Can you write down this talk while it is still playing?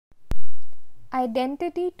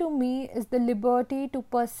Identity to me is the liberty to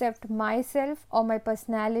perceive myself or my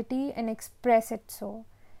personality and express it so.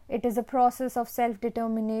 It is a process of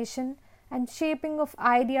self-determination and shaping of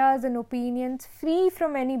ideas and opinions free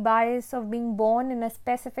from any bias of being born in a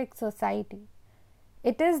specific society.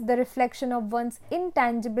 It is the reflection of one's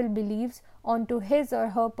intangible beliefs onto his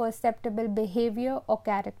or her perceptible behavior or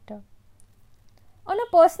character. On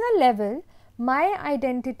a personal level, my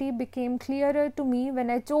identity became clearer to me when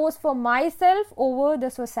I chose for myself over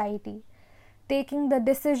the society. Taking the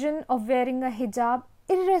decision of wearing a hijab,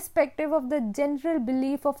 irrespective of the general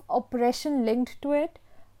belief of oppression linked to it,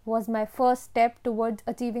 was my first step towards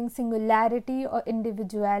achieving singularity or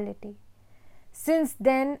individuality. Since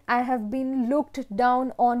then, I have been looked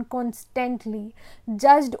down on constantly,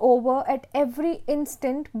 judged over at every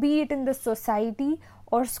instant, be it in the society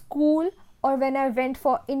or school or when I went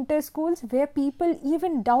for inter-schools where people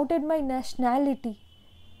even doubted my nationality.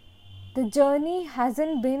 The journey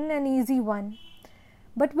hasn't been an easy one.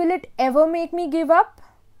 But will it ever make me give up?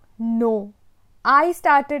 No. I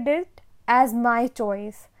started it as my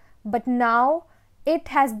choice. But now it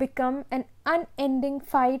has become an unending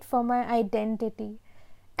fight for my identity.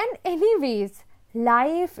 And anyways,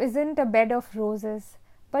 life isn't a bed of roses.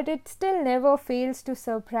 But it still never fails to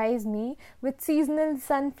surprise me with seasonal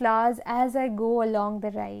sunflowers as I go along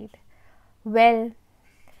the ride. Well,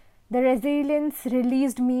 the resilience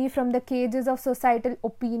released me from the cages of societal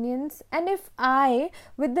opinions, and if I,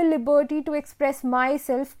 with the liberty to express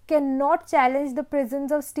myself, cannot challenge the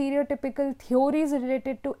prisons of stereotypical theories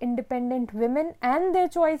related to independent women and their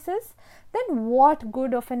choices, then what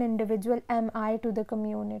good of an individual am I to the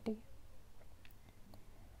community?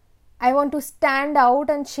 I want to stand out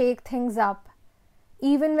and shake things up.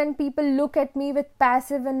 Even when people look at me with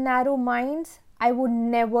passive and narrow minds, I would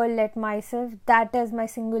never let myself, that is my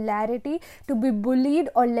singularity, to be bullied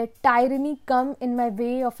or let tyranny come in my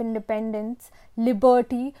way of independence,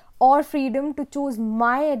 liberty, or freedom to choose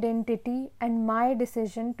my identity and my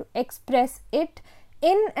decision to express it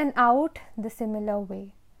in and out the similar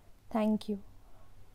way. Thank you.